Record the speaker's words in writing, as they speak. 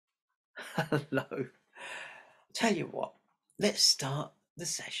Hello. Tell you what, let's start the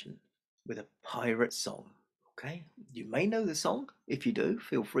session with a pirate song. Okay? You may know the song. If you do,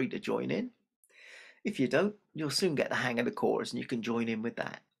 feel free to join in. If you don't, you'll soon get the hang of the chorus and you can join in with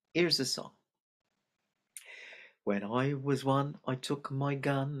that. Here's the song. When I was one, I took my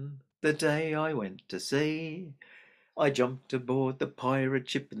gun the day I went to sea. I jumped aboard the pirate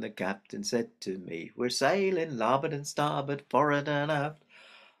ship and the captain said to me, "We're sailing larboard and starboard, forward and aft,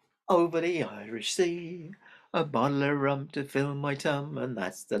 over the Irish Sea. A bottle of rum to fill my tum, and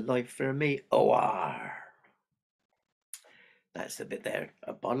that's the life for me. Oh, ah." That's the bit there.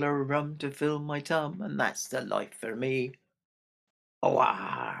 A bottle of rum to fill my tum, and that's the life for me. Oh,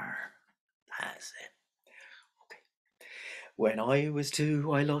 ah. That's it. Okay. When I was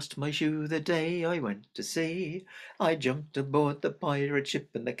two, I lost my shoe the day I went to sea. I jumped aboard the pirate ship,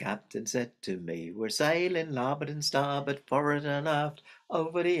 and the captain said to me, "We're sailing larboard and starboard, forward and aft,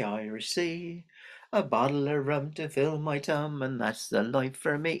 over the Irish Sea. A bottle of rum to fill my tum, and that's the life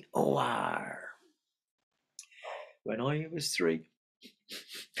for me. Oh, ar." When I was three,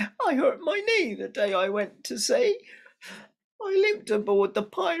 I hurt my knee the day I went to sea. I limped aboard the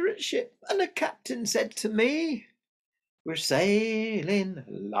pirate ship, and the captain said to me, "We're sailing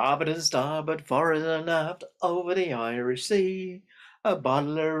larboard and starboard, forward and aft, over the Irish Sea. A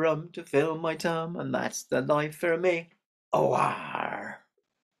bottle of rum to fill my tum, and that's the life for me. Oh, ar."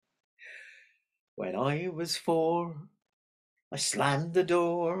 When I was four, I slammed the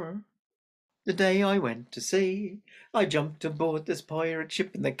door the day I went to sea. I jumped aboard this pirate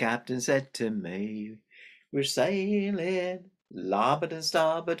ship, and the captain said to me, "We're sailing larboard and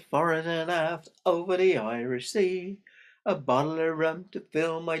starboard, forward and aft, over the Irish Sea. A bottle of rum to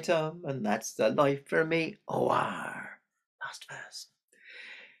fill my tum, and that's the life for me. Oh, ar." Last verse.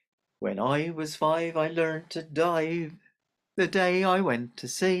 When I was five, I learned to dive the day I went to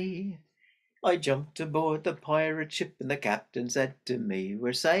sea. I jumped aboard the pirate ship, and the captain said to me,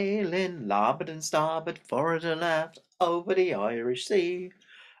 "We're sailing larboard and starboard, forward and aft, over the Irish Sea.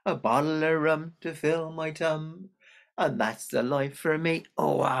 A bottle of rum to fill my tum, and that's the life for me.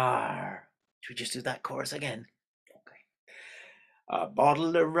 Oh, ar." Should we just do that chorus again? Okay. A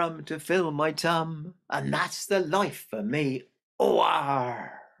bottle of rum to fill my tum, and that's the life for me. Oh,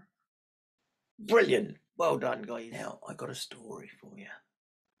 ar. Brilliant. Well done, guys. Now, I got a story for you,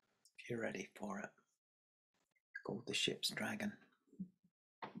 if you're ready for it. It's called The Ship's Dragon.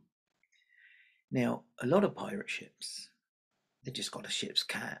 Now, a lot of pirate ships, they just got a ship's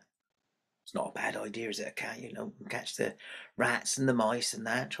cat. It's not a bad idea, is it? A cat, catch the rats and the mice and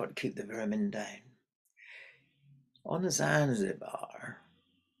that, try to keep the vermin down. On the Zanzibar,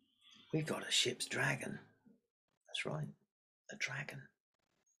 we've got a ship's dragon. That's right, a dragon.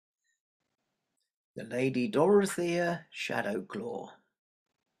 The Lady Dorothea Shadowclaw.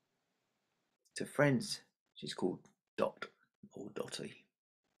 To friends, she's called Dot or Dotty.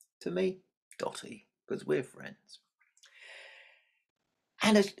 To me, Dotty, because we're friends.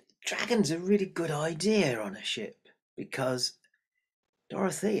 And a dragon's a really good idea on a ship because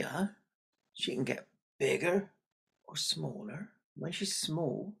Dorothea, she can get bigger or smaller. When she's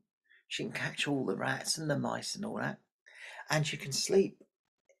small, she can catch all the rats and the mice and all that. And she can sleep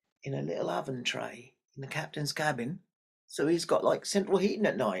in a little oven tray in the captain's cabin. So he's got like central heating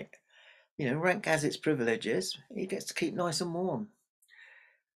at night. Rank has its privileges. He gets to keep nice and warm.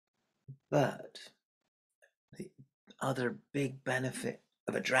 But the other big benefit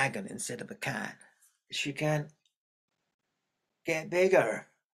of a dragon instead of a cat is she can get bigger.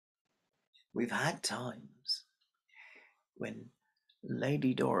 We've had times when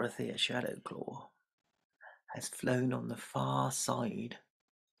Lady Dorothea Shadowclaw has flown on the far side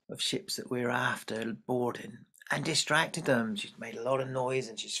of ships that we're after boarding and distracted them. She's made a lot of noise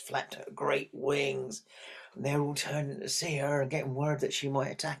and she's flapped her great wings, and they're all turning to see her and getting word that she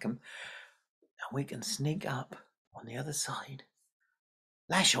might attack them. And we can sneak up on the other side,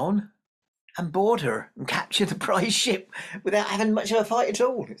 lash on, and board her and capture the prize ship without having much of a fight at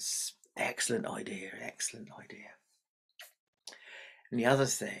all. It's excellent idea, excellent idea. And the other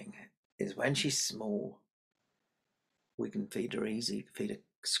thing is when she's small, we can feed her easy, feed her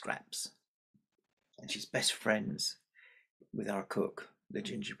scraps. And she's best friends with our cook, the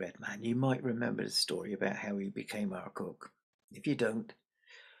gingerbread man. You might remember the story about how he became our cook. If you don't,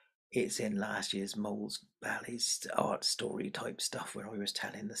 it's in last year's Moles Valley's art story type stuff where I was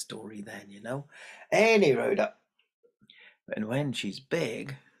telling the story then. Any road up. And when she's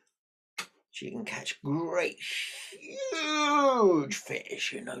big, she can catch great, huge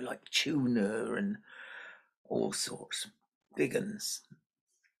fish, like tuna and all sorts, big uns.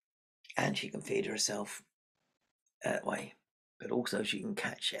 And she can feed herself that way. but also she can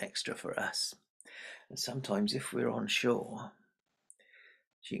catch extra for us. And sometimes if we're on shore,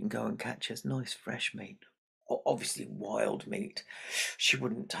 she can go and catch us nice fresh meat. Obviously wild meat. She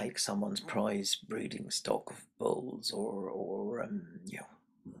wouldn't take someone's prize breeding stock of bulls or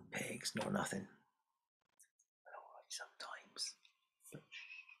pigs nor nothing. Sometimes.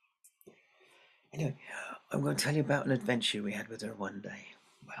 Anyway, I'm going to tell you about an adventure we had with her one day.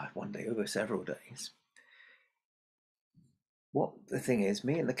 Well, one day over several days. What the thing is,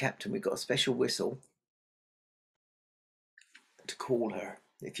 me and the captain, we got a special whistle to call her.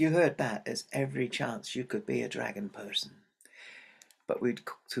 If you heard that, there's every chance you could be a dragon person. But we'd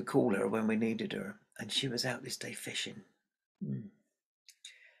to call her when we needed her, and she was out this day fishing. And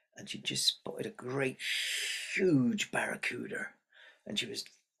she just spotted a great, huge barracuda, and she was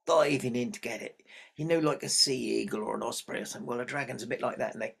diving in to get it. You know, like a sea eagle or an osprey or something. Well, a dragon's a bit like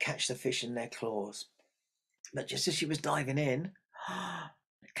that, and they catch the fish in their claws. But just as she was diving in,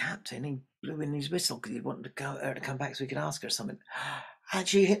 the captain, he blew in his whistle because he wanted her to come back so we could ask her something. And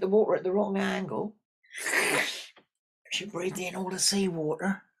she hit the water at the wrong angle. She breathed in all the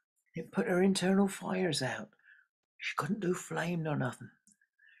seawater. It put her internal fires out. She couldn't do flame nor nothing.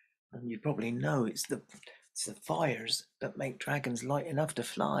 And you probably know it's the fires that make dragons light enough to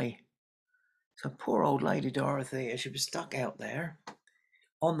fly. So poor old Lady Dorothea, she was stuck out there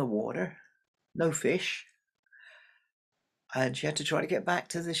on the water, no fish, and she had to try to get back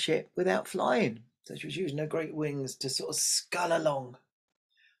to the ship without flying. So she was using her great wings to sort of scull along.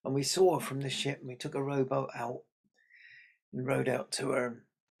 And we saw her from the ship, and we took a rowboat out and rowed out to her.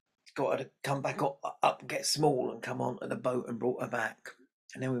 Got her to come back up, get small, and come onto the boat and brought her back.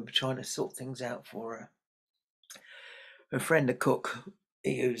 And then we were trying to sort things out for her. Her friend, the cook,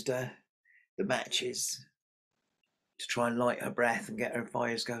 he used the matches to try and light her breath and get her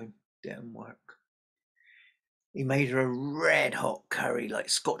fires going. Didn't work. He made her a red hot curry, like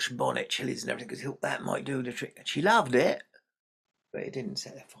Scotch bonnet chilies and everything, because he thought that might do the trick. And she loved it, but it didn't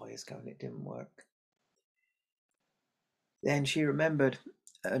set the fires going. It didn't work. Then she remembered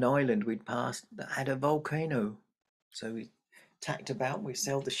an island we'd passed that had a volcano. So we tacked about, we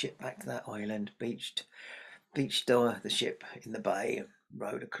sailed the ship back to that island, beached the ship in the bay,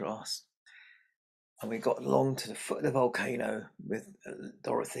 rowed across. And we got along to the foot of the volcano with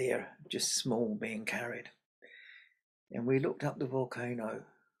Dorothea, just small, being carried. And we looked up the volcano,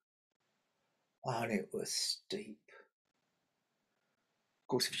 and it was steep. Of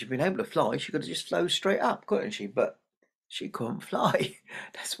course, if she'd been able to fly, she could have just flown straight up, couldn't she? But she couldn't fly.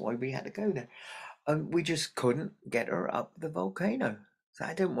 That's why we had to go there. And we just couldn't get her up the volcano. So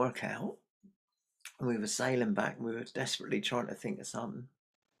that didn't work out. And we were sailing back, and we were desperately trying to think of something.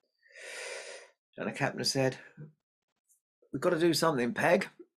 And the captain said, "We've got to do something, Peg.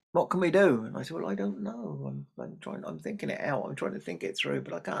 What can we do?" And I said, "Well, I don't know. I'm thinking it out. I'm trying to think it through,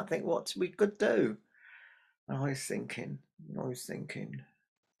 but I can't think what we could do." And I was thinking.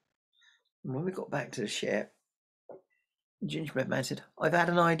 And when we got back to the ship, the gingerbread man said, "I've had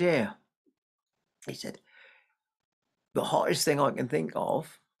an idea." He said, "The hottest thing I can think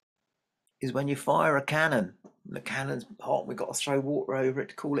of is when you fire a cannon. The cannon's hot, we've got to throw water over it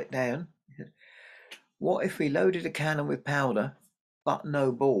to cool it down. He said, what if we loaded a cannon with powder, but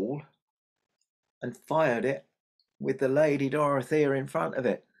no ball, and fired it with the Lady Dorothea in front of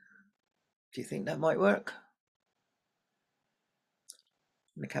it? Do you think that might work?"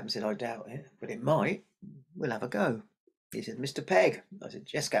 And the captain said, "I doubt it, but it might. We'll have a go." He said, "Mr. Pegg." I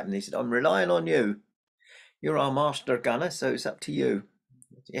said, "Yes, Captain." He said, "I'm relying on you. You're our master gunner, so it's up to you."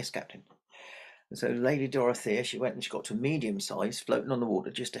 Said, "Yes, Captain." And so Lady Dorothea, she went and she got to a medium size, floating on the water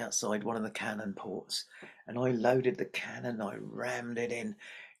just outside one of the cannon ports. And I loaded the cannon, I rammed it in,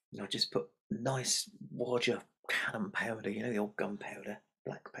 and I just put nice wad of cannon powder, you know, the old gunpowder,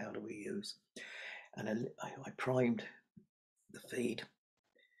 black powder we use. And I primed the feed.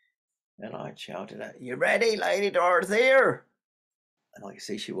 And I shouted out, "You ready, Lady Dorothea?" And I could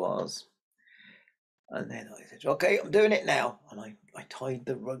see she was. And then I said, "Okay, I'm doing it now." And I tied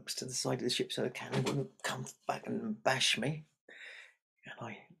the ropes to the side of the ship so the cannon wouldn't come back and bash me. And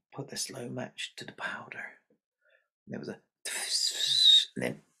I put the slow match to the powder. And there was a and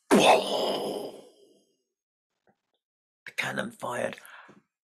then the cannon fired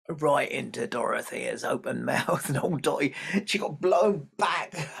right into Dorothea's open mouth, and old Dottie, she got blown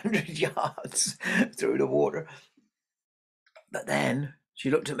back 100 yards through the water. But then she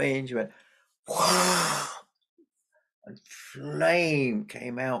looked at me and she went, "Whoa!" And flame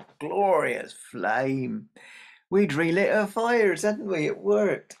came out, glorious flame. We'd relit her fires, hadn't we? It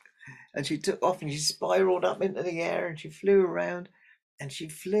worked. And she took off and she spiraled up into the air and she flew around and she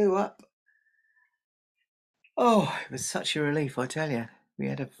flew up Oh, it was such a relief, I tell you. We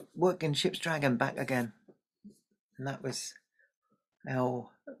had a working ship's dragon back again, and that was how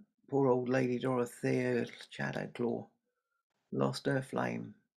poor old Lady Dorothea Shadowclaw lost her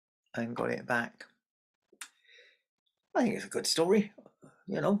flame and got it back. I think it's a good story,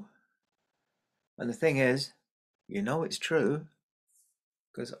 you know. And the thing is, it's true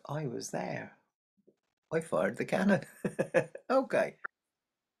because I was there. I fired the cannon. Okay.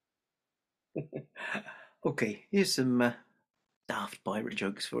 Okay, here's some daft pirate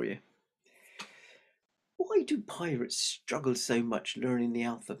jokes for you. Why do pirates struggle so much learning the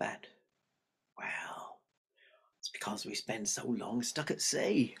alphabet? Well, it's because we spend so long stuck at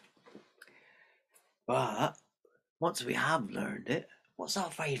sea. But once we have learned it, what's our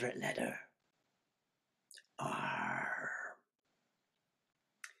favourite letter? R.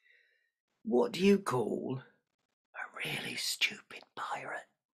 What do you call a really stupid pirate?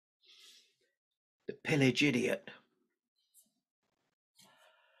 The pillage idiot.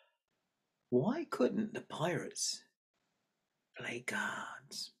 Why couldn't the pirates play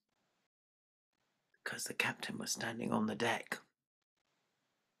cards? Because the captain was standing on the deck.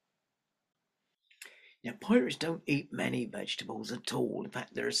 Now, pirates don't eat many vegetables at all. In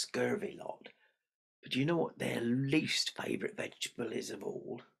fact, they're a scurvy lot. But do you know what their least favourite vegetable is of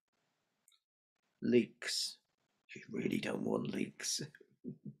all? Leeks. You really don't want leeks.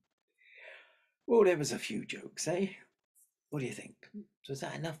 Well, there was a few jokes, eh? What do you think? Was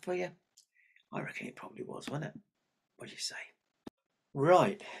that enough for you? I reckon it probably was, wasn't it? What do you say?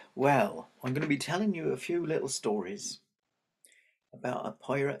 Right, well, I'm going to be telling you a few little stories about a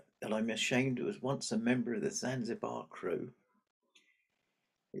pirate that I'm ashamed was once a member of the Zanzibar crew.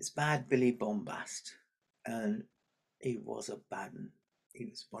 It's Bad Billy Bombast, and he was a bad one. He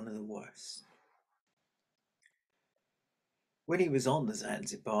was one of the worst. When he was on the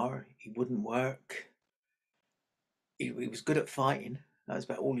Zanzibar, he wouldn't work. He was good at fighting. That was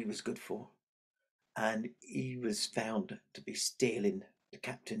about all he was good for. And he was found to be stealing the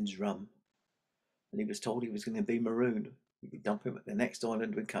captain's rum. And he was told he was going to be marooned. He would dump him at the next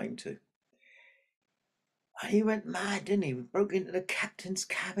island we came to. And he went mad, didn't he? He broke into the captain's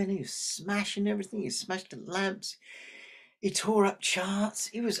cabin. He was smashing everything. He smashed the lamps. He tore up charts.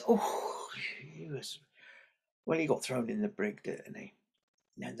 Well, he got thrown in the brig, didn't he?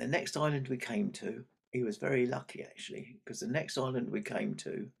 Now, the next island we came to, he was very lucky actually, because the next island we came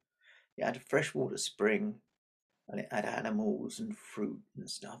to, it had a freshwater spring and it had animals and fruit and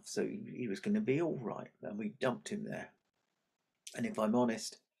stuff. So he was going to be all right. And we dumped him there. And if I'm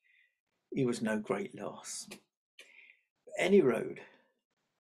honest, he was no great loss. Any road,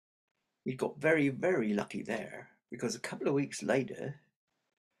 we got very, very lucky there because a couple of weeks later,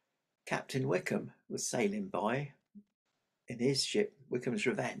 Captain Wickham was sailing by in his ship, Wickham's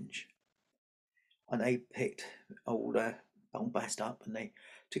Revenge. And they picked old Bombast up and they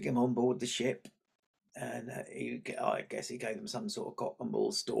took him on board the ship. And I guess he gave them some sort of cock and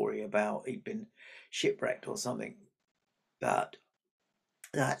bull story about he'd been shipwrecked or something. But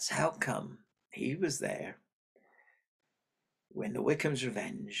that's how come he was there when the Wickham's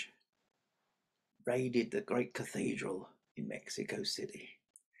Revenge raided the great cathedral in Mexico City.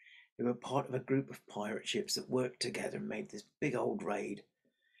 They were part of a group of pirate ships that worked together and made this big old raid,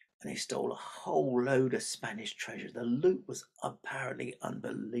 and they stole a whole load of Spanish treasure. The loot was apparently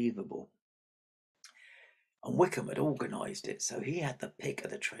unbelievable. And Wickham had organised it, so he had the pick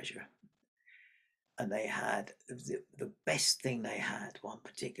of the treasure. And they had the best thing they had, one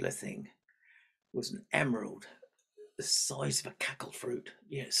particular thing, was an emerald the size of a cackle fruit,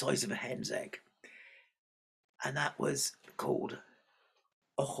 size of a hen's egg. And that was called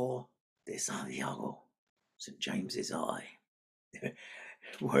Ojo de Santiago, St. James's Eye.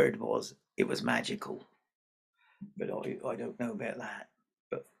 Word was, it was magical. But I don't know about that.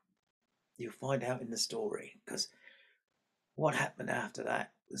 But you'll find out in the story, because what happened after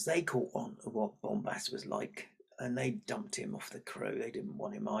that was they caught on to what Bombast was like, and they dumped him off the crew. They didn't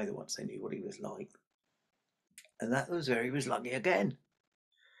want him either once they knew what he was like. And that was where he was lucky again.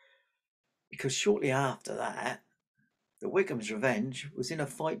 Because shortly after that, the Wickham's Revenge was in a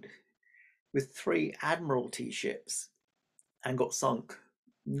fight with 3 Admiralty ships and got sunk.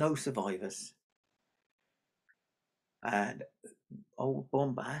 No survivors. And old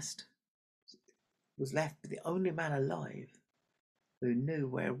Bombast was left the only man alive who knew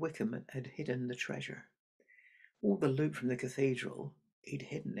where Wickham had hidden the treasure. All the loot from the cathedral, he'd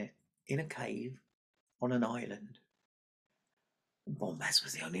hidden it in a cave on an island. And Bombast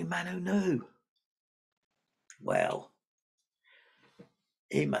was the only man who knew. Well,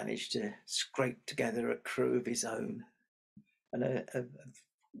 he managed to scrape together a crew of his own and a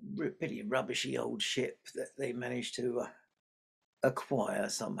pretty rubbishy old ship that they managed to acquire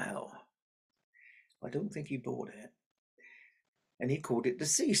somehow. I don't think he bought it. And he called it the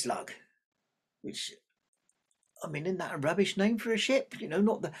Sea Slug, which, I mean, isn't that a rubbish name for a ship? You know,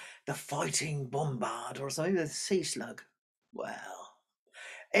 not the Fighting Bombard or something, the Sea Slug. Well,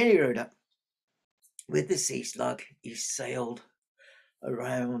 anyway, with the Sea Slug, he sailed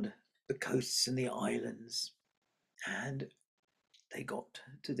around the coasts and the islands, and they got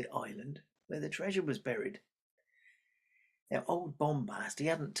to the island where the treasure was buried. Now, old Bombast, he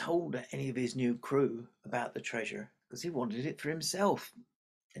hadn't told any of his new crew about the treasure because he wanted it for himself.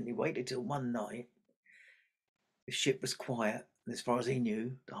 And he waited till one night. The ship was quiet, and as far as he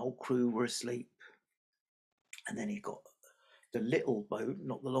knew, the whole crew were asleep. And then he got the little boat,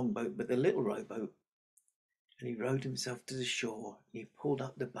 not the long boat, but the little rowboat, and he rowed himself to the shore. He pulled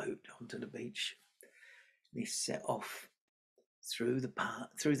up the boat onto the beach, and he set off through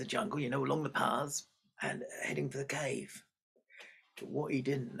the jungle, you know, along the paths, and heading for the cave. But what he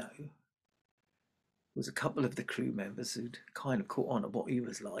didn't know was a couple of the crew members who'd kind of caught on to what he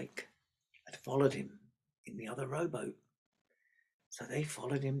was like had followed him in the other rowboat. So they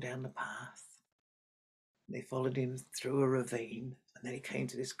followed him down the path. They followed him through a ravine, and then he came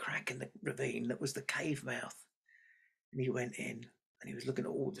to this crack in the ravine that was the cave mouth. And he went in, and he was looking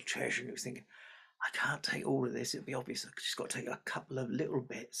at all the treasure, and he was thinking, I can't take all of this, it'd be obvious. I've just got to take a couple of little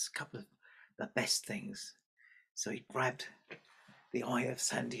bits, a couple of the best things. So he grabbed the Eye of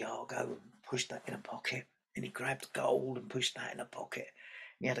Santiago and pushed that in a pocket, and he grabbed gold and pushed that in a pocket.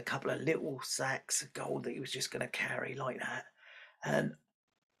 He had a couple of little sacks of gold that he was just going to carry like that. And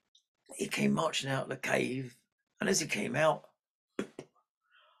he came marching out of the cave, and as he came out,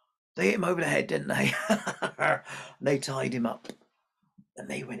 they hit him over the head, didn't they? They tied him up, and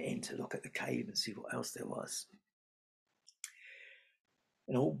they went in to look at the cave and see what else there was.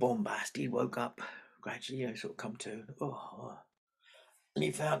 And old Bombast, he woke up gradually, you know, sort of come to. Oh. And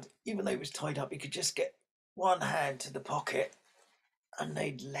he found, even though he was tied up, he could just get one hand to the pocket, and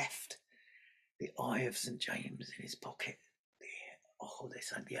they'd left the Eye of St. James in his pocket, the Ojo de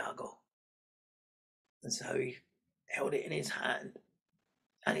Santiago. And so he held it in his hand,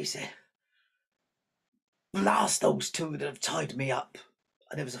 and he said, blast those two that have tied me up.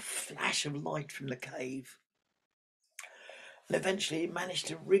 And there was a flash of light from the cave. And eventually he managed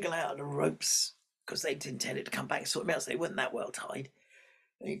to wriggle out of the ropes because they'd intended to come back and sort him out, so they weren't that well tied.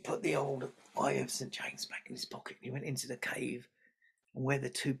 And he put the old Eye of St. James back in his pocket, and he went into the cave. And where the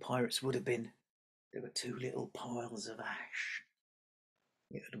two pirates would have been, there were two little piles of ash.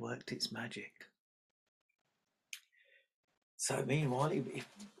 It had worked its magic. So meanwhile, he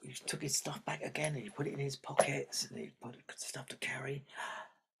took his stuff back again, and he put it in his pockets, and he put stuff to carry.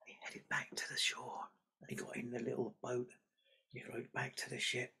 And he headed back to the shore, and he got in the little boat. He rowed back to the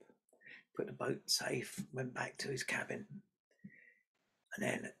ship, put the boat safe, went back to his cabin. And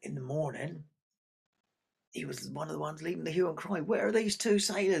then in the morning, he was one of the ones leading the hue and cry, where are these two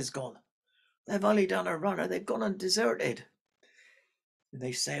sailors gone? They've only done a runner, they've gone and deserted. And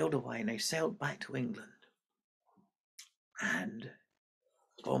they sailed away, and they sailed back to England. And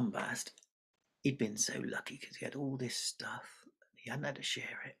Bombast, he'd been so lucky because he had all this stuff. He hadn't had to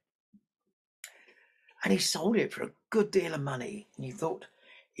share it. And he sold it for a good deal of money. And he thought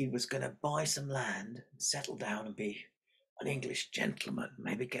he was going to buy some land and settle down and be an English gentleman.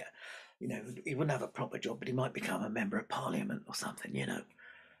 Maybe get, you know, he wouldn't have a proper job, but he might become a member of parliament or something, you know.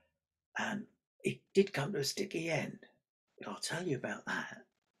 And he did come to a sticky end. But I'll tell you about that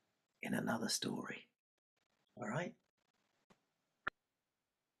in another story. All right?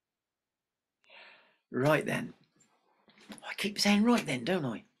 Right then. I keep saying right then, don't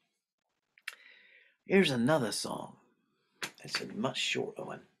I? Here's another song. It's a much shorter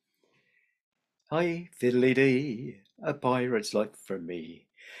one. Hi, fiddly-dee, a pirate's life for me.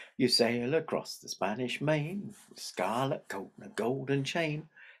 You sail across the Spanish Main, scarlet coat and a golden chain.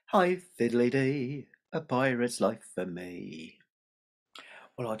 Hi, fiddly-dee, a pirate's life for me.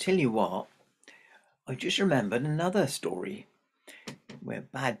 Well, I'll tell you what, I just remembered another story where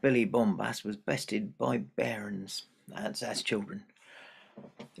Bad Billy Bombast was bested by bairns. That's children.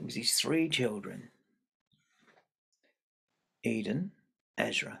 It was his three children, Eden,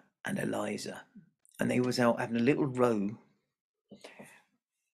 Ezra, and Eliza. And they was out having a little row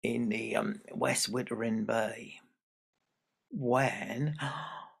in the West Wittering Bay when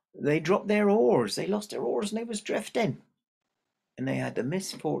they dropped their oars. They lost their oars and they was drifting. And they had the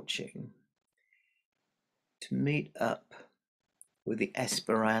misfortune to meet up with the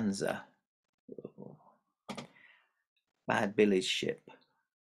Esperanza, Bad Billy's ship.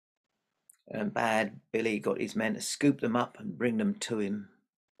 And Bad Billy got his men to scoop them up and bring them to him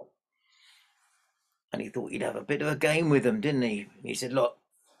and he thought he'd have a bit of a game with them, didn't he? And he said, look,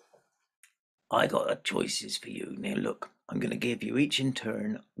 I got a choices for you. Now look, I'm going to give you each in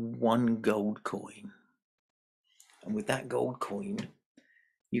turn one gold coin. And with that gold coin,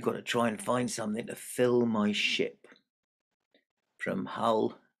 you've got to try and find something to fill my ship from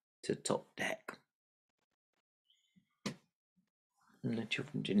hull to top deck. And the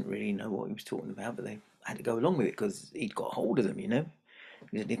children didn't really know what he was talking about, but they had to go along with it because he'd got hold of them, you know.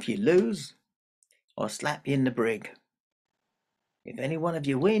 He said, if you lose, I'll slap you in the brig. If any one of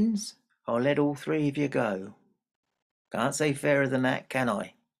you wins, I'll let all three of you go. Can't say fairer than that, can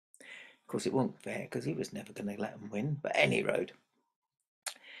I? Of course, it wasn't fair because he was never going to let them win, but any road.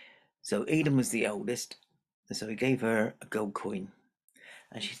 So Eden was the oldest, and so he gave her a gold coin.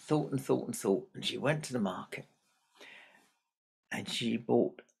 And she thought and thought and thought, and she went to the market and she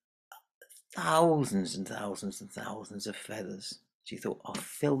bought thousands and thousands and thousands of feathers. She thought, I'll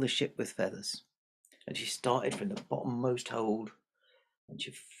fill the ship with feathers. And she started from the bottommost hold, and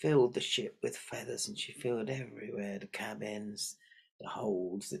she filled the ship with feathers, and she filled everywhere, the cabins, the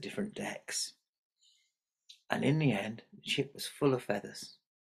holds, the different decks. And in the end, the ship was full of feathers.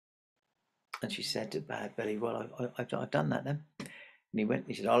 And she said to Bad Belly, well, I've done that then. And he went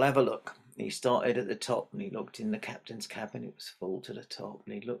and he said, I'll have a look. And he started at the top and he looked in the captain's cabin. It was full to the top.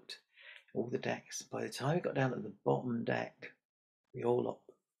 And he looked at all the decks. By the time he got down to the bottom deck, the orlop,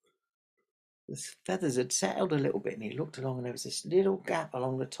 the feathers had settled a little bit. And he looked along and there was this little gap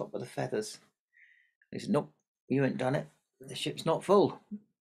along the top of the feathers. And he said, nope, you ain't done it. The ship's not full.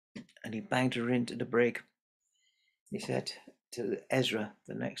 And he banged her into the brig. He said to Ezra,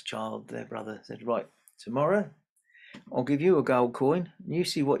 the next child, their brother, said, right, tomorrow I'll give you a gold coin and you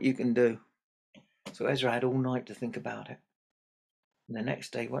see what you can do. So Ezra had all night to think about it. And the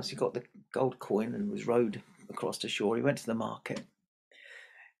next day, once he got the gold coin and was rowed across the shore, he went to the market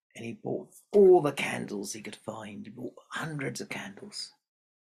and he bought all the candles he could find. He bought hundreds of candles.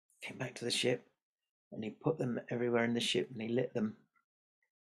 Came back to the ship and he put them everywhere in the ship and he lit them.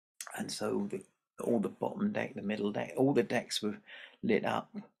 And so all the bottom deck, the middle deck, all the decks were lit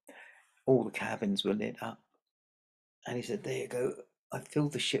up. All the cabins were lit up. And he said, there you go, I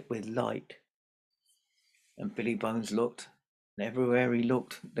filled the ship with light. And Billy Bones looked, and everywhere he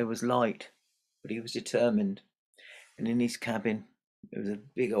looked, there was light, but he was determined. And in his cabin, there was a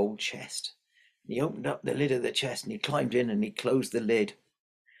big old chest. And he opened up the lid of the chest, and he climbed in, and he closed the lid.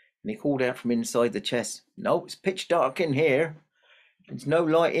 And he called out from inside the chest, no, it's pitch dark in here. There's no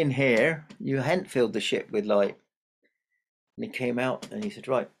light in here. You hadn't filled the ship with light. And he came out, and he said,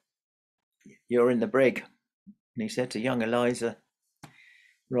 right, you're in the brig. And he said to young Eliza,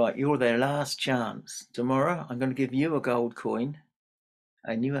 right, you're their last chance. Tomorrow I'm going to give you a gold coin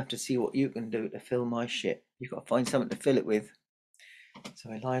and you have to see what you can do to fill my ship. You've got to find something to fill it with. So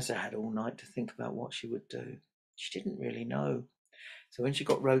Eliza had all night to think about what she would do. She didn't really know. So when she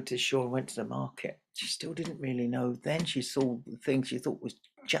got rowed to shore and went to the market, she still didn't really know. Then she saw the thing she thought was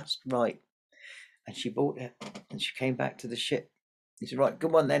just right. And she bought it and she came back to the ship. He said, right,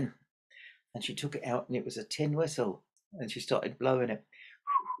 good one then. And she took it out and it was a tin whistle. And she started blowing it.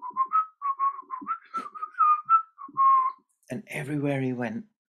 And everywhere he went,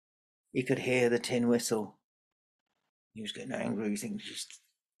 he could hear the tin whistle. He was getting angry. He was thinking, she's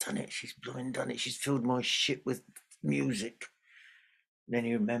done it. She's blooming done it. She's filled my ship with music. And then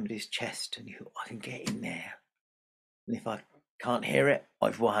he remembered his chest and he thought, I can get in there. And if I can't hear it,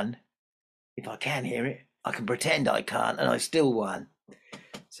 I've won. If I can hear it, I can pretend I can't and I still won.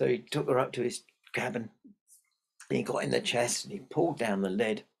 So he took her up to his cabin. And he got in the chest and he pulled down the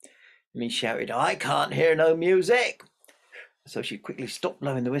lid and he shouted, I can't hear no music. So she quickly stopped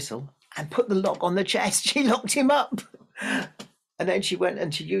blowing the whistle and put the lock on the chest. She locked him up. And then she went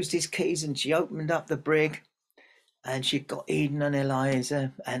and she used his keys and she opened up the brig and she got Eden and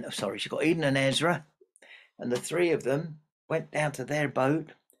Eliza and she got Eden and Ezra, and the three of them went down to their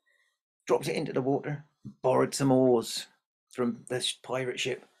boat, dropped it into the water, borrowed some oars from this pirate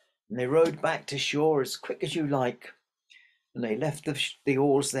ship, and they rowed back to shore as quick as you like. And they left the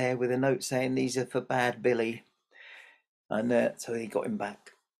oars there with a note saying, these are for Bad Billy. And so he got him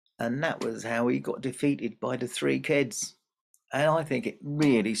back. And that was how he got defeated by the three kids. And I think it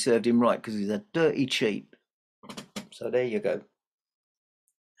really served him right because he's a dirty cheat. So there you go.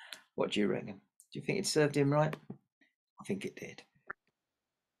 What do you reckon? Do you think it served him right? I think it did.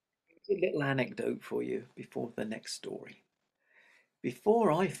 A little anecdote for you before the next story.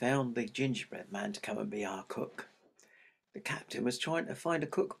 Before I found the gingerbread man to come and be our cook, the captain was trying to find a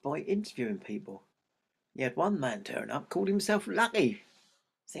cook by interviewing people. He had one man turn up, called himself Lucky.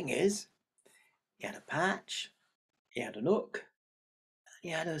 Thing is, he had a patch, he had an hook, he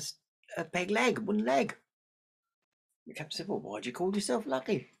had a a peg leg, a wooden leg. The captain said, well, why do you call yourself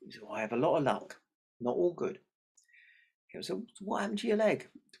lucky? He said, well, I have a lot of luck. Not all good. He said, so what happened to your leg?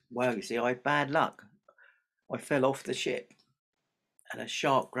 Well, you see, I had bad luck. I fell off the ship and a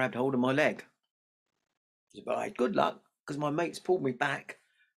shark grabbed hold of my leg. He said, but I had good luck because my mates pulled me back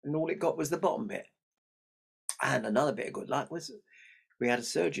and all it got was the bottom bit. And another bit of good luck was we had a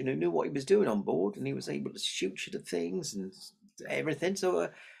surgeon who knew what he was doing on board and he was able to shoot you to things and everything. So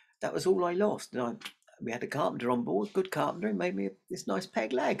that was all I lost. And we had a carpenter on board, good carpenter, and made me this nice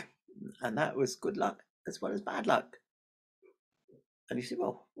peg leg. And that was good luck as well as bad luck. And he said,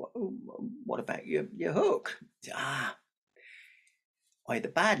 well, what about your hook? Said, I had the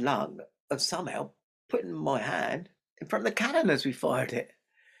bad luck of somehow putting my hand in front of the cannon as we fired it.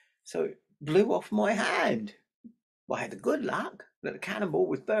 So it blew off my hand. Well, I had the good luck that the cannonball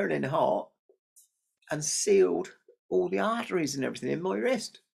was burning hot and sealed all the arteries and everything in my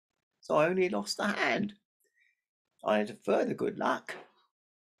wrist. So I only lost the hand. I had further good luck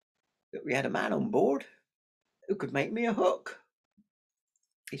that we had a man on board who could make me a hook.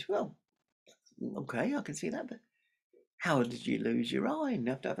 He said, well, okay, I can see that, but how did you lose your eye and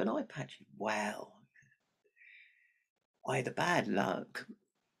have to have an eye patch? Well, I had the bad luck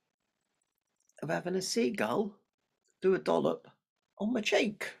of having a seagull do a dollop on my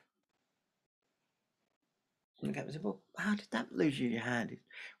cheek. And the captain said, well, how did that lose you your hand?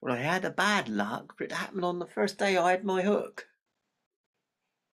 Well, I had a bad luck for it to happen on the first day I had my hook.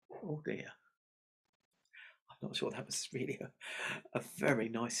 Oh dear. I'm not sure that was really a very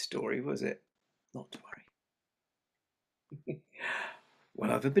nice story, was it? Not to worry. Well,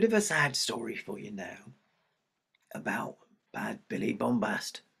 I have a bit of a sad story for you now about Bad Billy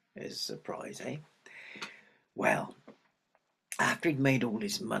Bombast. Is a surprise, eh? Well, after he'd made all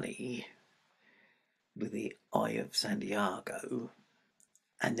his money with the Eye of Santiago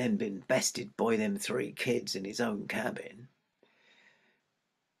and then been bested by them three kids in his own cabin,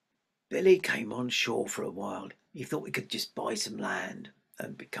 Billy came on shore for a while. He thought he could just buy some land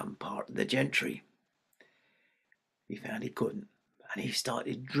and become part of the gentry. He found he couldn't, and he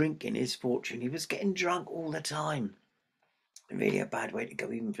started drinking his fortune. He was getting drunk all the time. Really a bad way to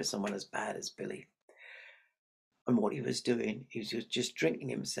go, even for someone as bad as Billy. And what he was doing, he was just drinking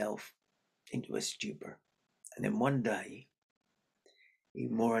himself into a stupor. And then one day, he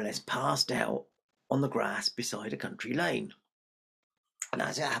more or less passed out on the grass beside a country lane. And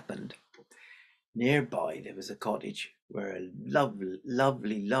as it happened, nearby there was a cottage where a lovely,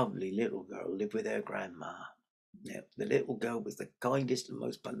 lovely, lovely little girl lived with her grandma. Now, the little girl was the kindest and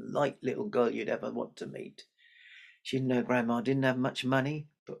most polite little girl you'd ever want to meet. She and her grandma didn't have much money,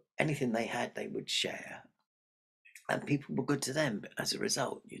 but anything they had, they would share. And people were good to them as a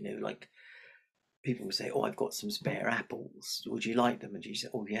result, like people would say, oh, I've got some spare apples. Would you like them? And she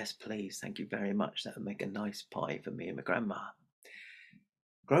said, oh, yes, please. Thank you very much. That would make a nice pie for me and my grandma.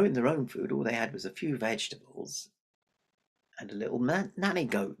 Growing their own food, all they had was a few vegetables and a little nanny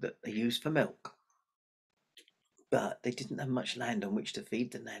goat that they used for milk. But they didn't have much land on which to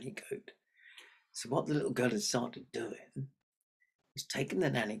feed the nanny goat. So what the little girl had started doing was taking the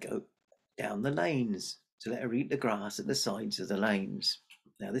nanny goat down the lanes to let her eat the grass at the sides of the lanes.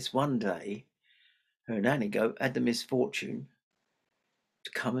 Now, this one day, her nanny goat had the misfortune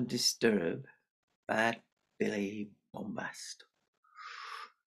to come and disturb Bad Billy Bombast,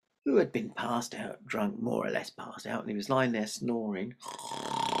 who had been passed out, drunk, more or less passed out, and he was lying there snoring.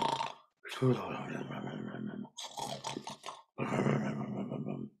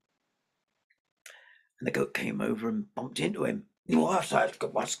 And the goat came over and bumped into him.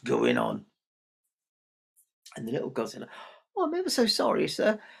 What's going on? And the little girl said, oh, I'm ever so sorry,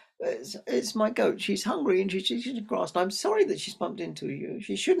 sir. It's my goat. She's hungry and she's eating grass. And I'm sorry that she's bumped into you.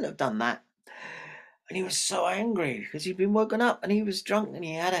 She shouldn't have done that. And he was so angry because he'd been woken up and he was drunk and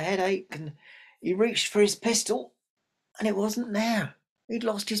he had a headache and he reached for his pistol and it wasn't there. He'd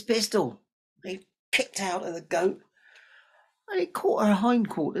lost his pistol. He kicked out of the goat and he caught her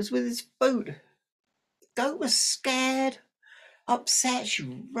hindquarters with his boot. The goat was scared, upset.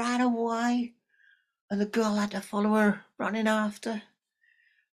 She ran away and the girl had to follow her, running after.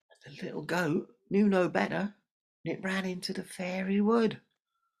 The little goat knew no better and it ran into the fairy wood.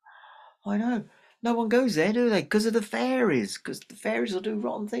 I know. No one goes there, do they? Because of the fairies. Because the fairies will do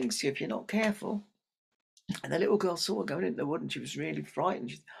rotten things to you if you're not careful. And the little girl saw her going into the wood and she was really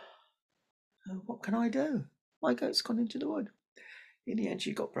frightened. She said, oh, what can I do? My goat's gone into the wood. In the end,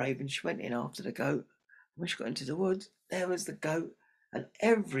 she got brave and she went in after the goat. When she got into the woods, there was the goat. And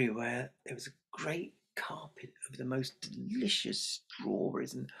everywhere there was a great carpet of the most delicious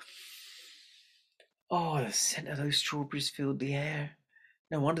strawberries. And oh, the scent of those strawberries filled the air.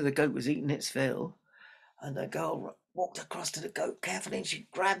 No wonder the goat was eating its fill. And the girl walked across to the goat carefully and she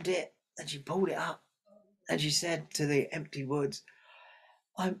grabbed it and she pulled it up. And she said to the empty woods,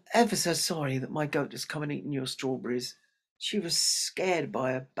 I'm ever so sorry that my goat has come and eaten your strawberries. She was scared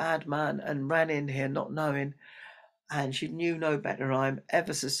by a bad man and ran in here not knowing, and she knew no better. I'm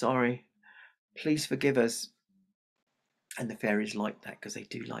ever so sorry. Please forgive us. And the fairies liked that because they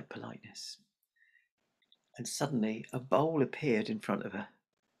do like politeness. And suddenly a bowl appeared in front of her,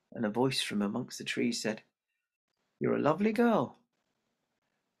 and a voice from amongst the trees said, You're a lovely girl.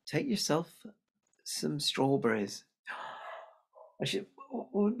 Take yourself some strawberries. I said,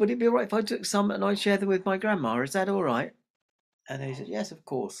 would it be all right if I took some and I share them with my grandma? Is that all right? And they said, yes, of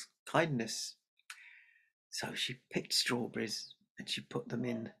course, kindness. So she picked strawberries and she put them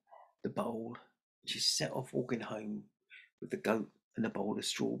in the bowl. She set off walking home with the goat and the bowl of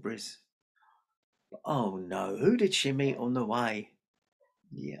strawberries. But, oh no, who did she meet on the way?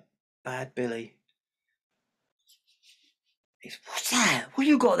 Yeah, Bad Billy. What's that? What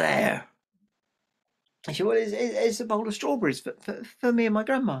you got there? I said, well, it's a bowl of strawberries for me and my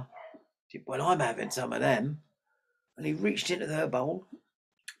grandma. She said, well, I'm having some of them. And he reached into her bowl.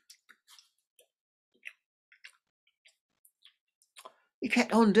 He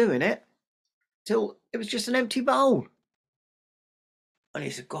kept on doing it till it was just an empty bowl. And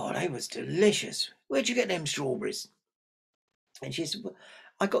he said, God, they was delicious. Where'd you get them strawberries? And she said, well,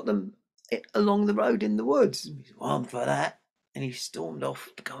 I got them along the road in the woods. He said, well, I'm for that. And he stormed off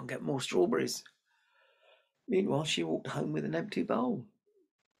to go and get more strawberries. Meanwhile, she walked home with an empty bowl.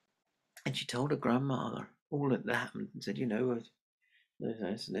 And she told her grandmother all that happened and said,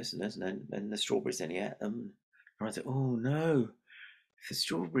 this and this and this and the strawberries, then he ate them. And I said, oh no, if the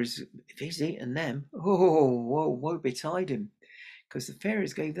strawberries, if he's eaten them, woe betide him, because the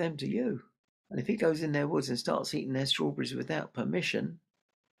fairies gave them to you. And if he goes in their woods and starts eating their strawberries without permission,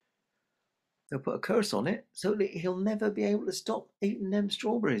 they'll put a curse on it so that he'll never be able to stop eating them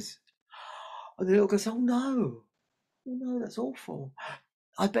strawberries. And the little girl goes, oh no, that's awful.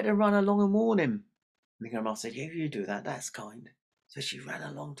 I'd better run along and warn him. And the grandma said, yeah, you do that, that's kind. So she ran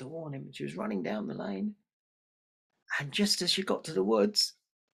along to warn him, and she was running down the lane. And just as she got to the woods,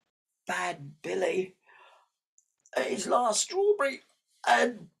 Bad Billy ate his last strawberry,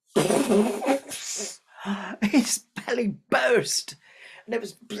 and his belly burst. And there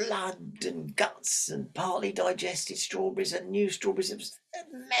was blood and guts and partly digested strawberries and new strawberries. It was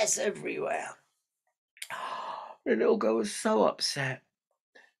a mess everywhere. The little girl was so upset.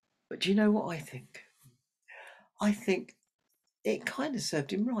 But do you know what I think? I think it kind of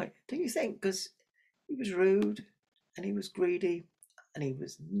served him right, don't you think? Because he was rude and he was greedy and he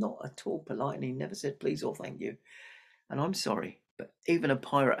was not at all polite and he never said please or thank you. And I'm sorry, but even a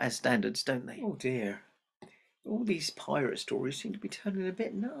pirate has standards, don't they? Oh dear. All these pirate stories seem to be turning a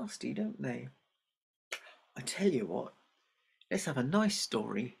bit nasty, don't they? I tell you what, let's have a nice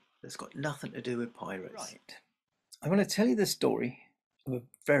story that's got nothing to do with pirates. Right. I want to tell you the story of a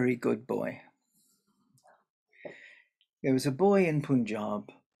very good boy. There was a boy in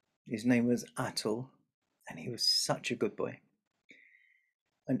Punjab. His name was Atul, and he was such a good boy.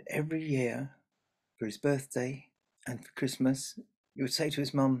 And every year, for his birthday and for Christmas, he would say to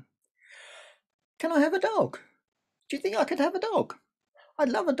his mum, can I have a dog? Do you think I could have a dog? I'd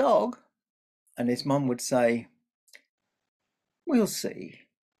love a dog. And his mum would say, we'll see.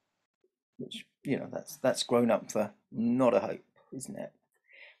 Which, that's grown up for not a hope, isn't it?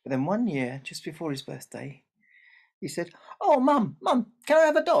 But then one year, just before his birthday, he said, oh, Mum, can I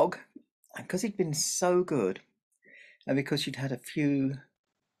have a dog? And because he'd been so good, and because she'd had a few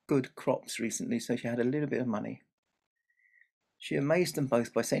good crops recently, so she had a little bit of money, she amazed them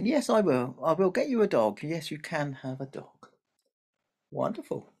both by saying, yes, I will. I will get you a dog. Yes, you can have a dog.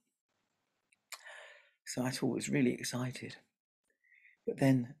 Wonderful. So Atul was really excited. But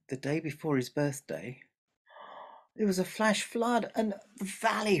then the day before his birthday, there was a flash flood and the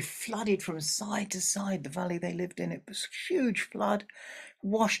valley flooded from side to side. The valley they lived in, it was a huge flood,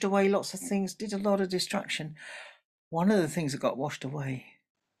 washed away lots of things, did a lot of destruction. One of the things that got washed away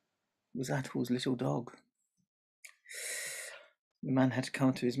was Atul's little dog. The man had to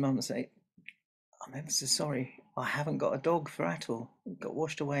come to his mum and say, I'm ever so sorry, I haven't got a dog for Atul. It got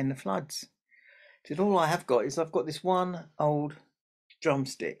washed away in the floods. He said, all I have got is I've got this one old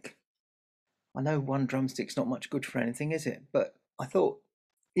drumstick. I know one drumstick's not much good for anything, is it? But I thought,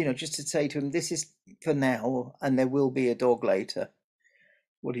 just to say to him, this is for now, and there will be a dog later.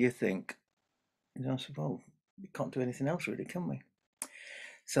 What do you think? And I said, well, we can't do anything else really, can we?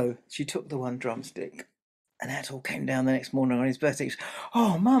 So she took the one drumstick, and Atul came down the next morning on his birthday. He said,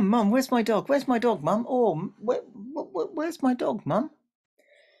 oh, Mum, where's my dog? Where's my dog, Mum? Oh, where's my dog, Mum?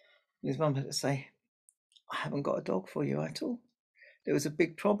 His mum had to say, I haven't got a dog for you at all. There was a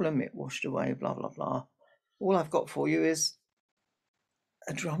big problem, it washed away, blah, blah, blah. All I've got for you is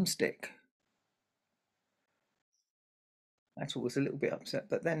a drumstick. Atul was a little bit upset,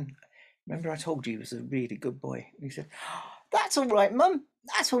 but then, remember I told you he was a really good boy? And he said, that's all right, Mum.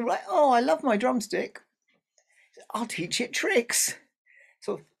 That's all right. Oh, I love my drumstick. I'll teach it tricks.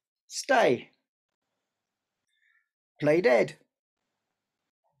 So, stay, play dead,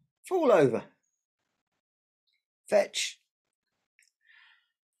 fall over, fetch.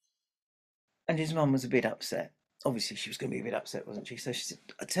 And his mum was a bit upset. Obviously, she was going to be a bit upset, wasn't she? So she said,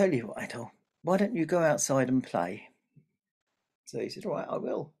 I tell you what, Atul, why don't you go outside and play? So he said, all right, I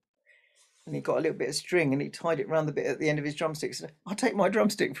will. And he got a little bit of string and he tied it around the bit at the end of his drumstick. He said, I'll take my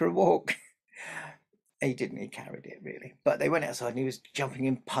drumstick for a walk. He didn't, he carried it really. But they went outside and he was jumping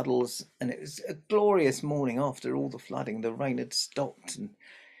in puddles. And it was a glorious morning after all the flooding. The rain had stopped and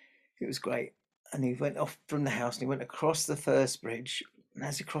it was great. And he went off from the house and he went across the first bridge. And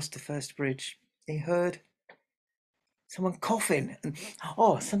as he crossed the first bridge, he heard someone coughing, and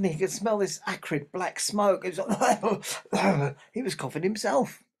suddenly he could smell this acrid black smoke. It was like, he was coughing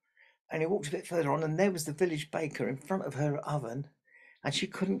himself. And he walked a bit further on, and there was the village baker in front of her oven, and she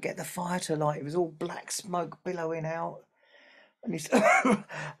couldn't get the fire to light. It was all black smoke billowing out. And he said,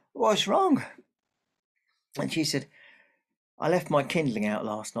 what's wrong? And she said, I left my kindling out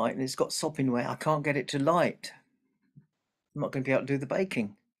last night, and it's got sopping wet. I can't get it to light. I'm not going to be able to do the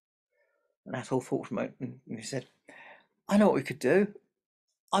baking. And that all thought from it, and he said, I know what we could do.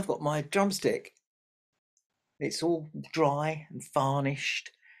 I've got my drumstick. It's all dry and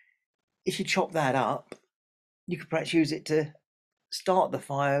varnished. If you chop that up, you could perhaps use it to start the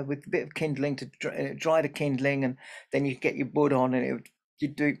fire with a bit of kindling to dry the kindling, and then you get your wood on, and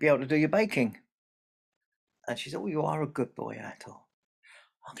you'd be able to do your baking. And she said, oh, you are a good boy, Atul.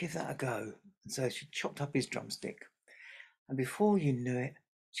 I'll give that a go. And so she chopped up his drumstick. And before you knew it,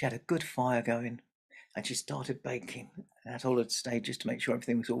 she had a good fire going. And she started baking. And Atul had stayed just to make sure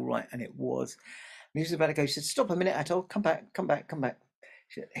everything was all right, and it was. And he was about to go. She said, stop a minute, Atul. Come back, come back, come back.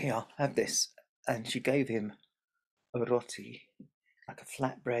 She said, here, have this. And she gave him a roti, like a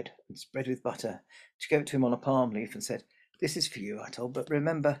flat bread and spread with butter. She gave it to him on a palm leaf and said, this is for you, Atul, but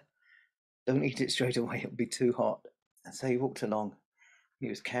remember, don't eat it straight away. It'll be too hot. And so he walked along. He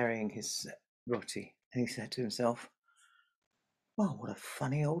was carrying his roti, and he said to himself, oh, what a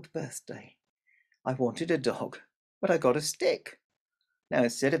funny old birthday. I wanted a dog, but I got a stick. Now,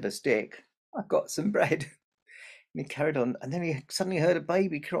 instead of a stick, I've got some bread. And he carried on, and then he suddenly heard a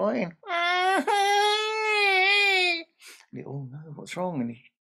baby crying. And he, oh no, what's wrong? And he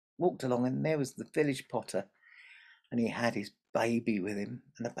walked along, and there was the village potter, and he had his baby with him,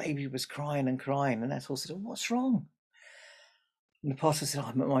 and the baby was crying and crying, and Atul said, oh, what's wrong? And the potter said,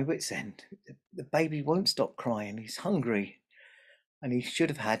 I'm at my wit's end. The baby won't stop crying. He's hungry. And he should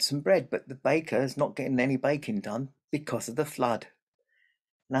have had some bread, but the baker is not getting any baking done because of the flood.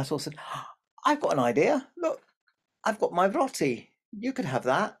 And Atul said, I've got an idea. Look, I've got my roti. You could have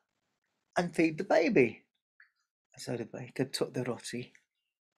that and feed the baby. So the baker took the roti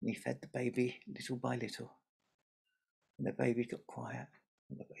and he fed the baby little by little. And the baby got quiet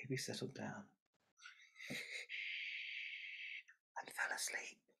and the baby settled down and fell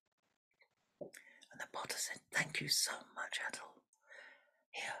asleep. And the potter said, thank you so much, Atul.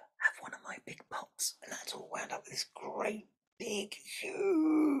 Here, have one of my big pots. And Atul wound up with this great, big,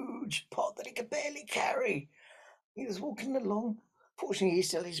 huge pot that he could barely carry. He was walking along. Fortunately, he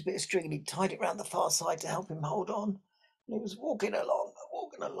still had a bit of string and he tied it round the far side to help him hold on. And he was walking along.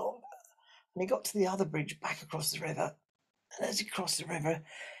 And he got to the other bridge back across the river. And as he crossed the river,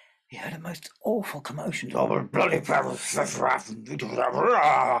 he heard a most awful commotion. Oh, bloody and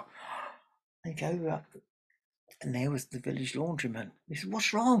he go up, and there was the village laundryman. He said,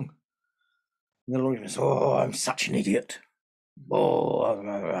 what's wrong? And the laundryman said, oh, I'm such an idiot. Oh, and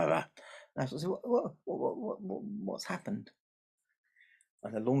I said, what's happened?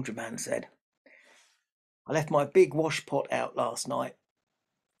 And the laundryman said, I left my big wash pot out last night,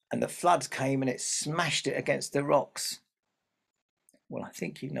 and the floods came and it smashed it against the rocks. Well, I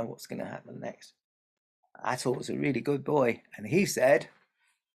think you know what's going to happen next. Atul was a really good boy, and he said,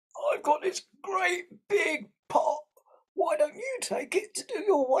 I've got this great big pot. Why don't you take it to do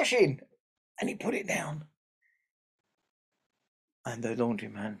your washing? And he put it down. And the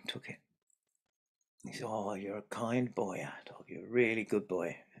laundryman took it. He said, oh, you're a kind boy, Atul. You're a really good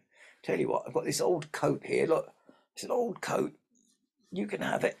boy. Tell you what, I've got this old coat here. Look, it's an old coat. You can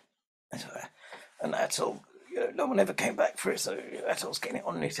have it. And Atul, no one ever came back for it, so Atul's getting it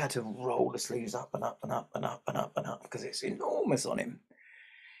on, and he's had to roll the sleeves up and up and up and up and up and up because it's enormous on him.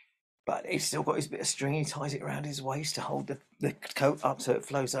 But he's still got his bit of string. He ties it around his waist to hold the coat up so it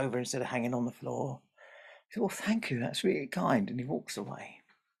flows over instead of hanging on the floor. He said, well, thank you. That's really kind. And he walks away.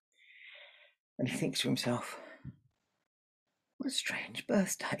 And he thinks to himself, what a strange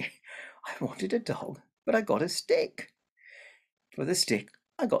birthday. I wanted a dog, but I got a stick. For the stick,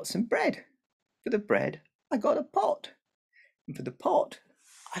 I got some bread. For the bread, I got a pot. And for the pot,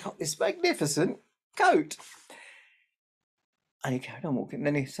 I got this magnificent coat. And he carried on walking. And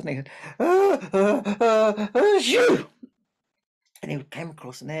then he suddenly heard, shoo! And he came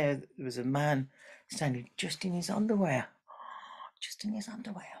across, and there was a man standing just in his underwear,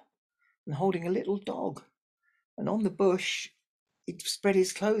 and holding a little dog. And on the bush, he'd spread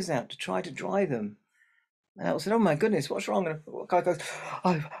his clothes out to try to dry them. And I said, oh my goodness, what's wrong? And the guy goes,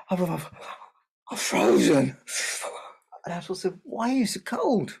 I'm frozen. And I said, why are you so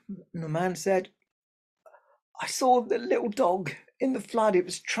cold? And the man said, I saw the little dog in the flood. It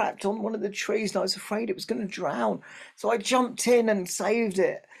was trapped on one of the trees and I was afraid it was going to drown. So I jumped in and saved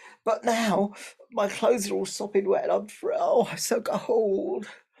it. But now my clothes are all sopping wet and I'm so cold.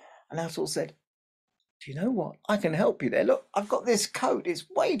 And Atul said, do you know what? I can help you there. Look, I've got this coat. It's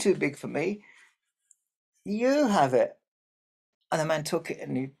way too big for me. You have it. And the man took it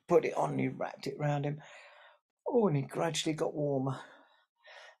and he put it on and he wrapped it around him. Oh, and he gradually got warmer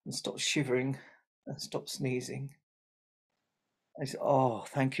and stopped shivering and stopped sneezing. I said, oh,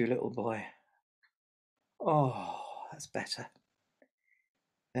 thank you, little boy. Oh, that's better.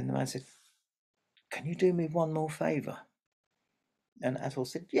 Then the man said, can you do me one more favour? And Atul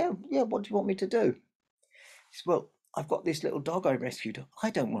said, yeah, what do you want me to do? He said, well, I've got this little dog I rescued.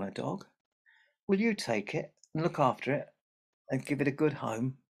 I don't want a dog. Will you take it and look after it and give it a good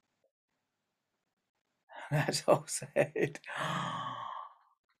home? And Atul said,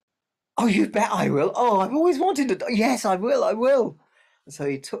 oh, you bet I will. Oh, I've always wanted a dog. Yes, I will. And so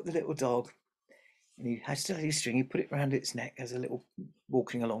he took the little dog and he had still his string. He put it around its neck as a little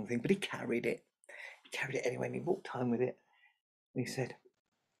walking along thing, but he carried it. He carried it anyway and he walked home with it. And he said,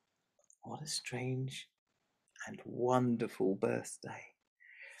 what a strange and wonderful birthday.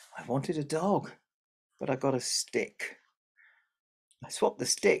 I wanted a dog, but I got a stick. I swapped the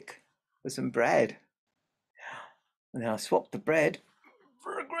stick for some bread. And then I swapped the bread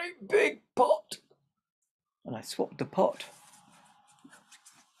for a great big pot. And I swapped the pot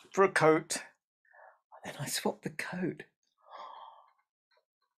for a coat. And then I swapped the coat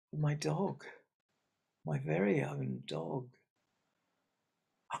for my dog, my very own dog.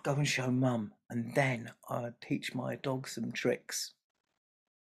 I'll go and show Mum, and then I'll teach my dog some tricks.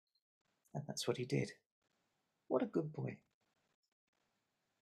 And that's what he did. What a good boy.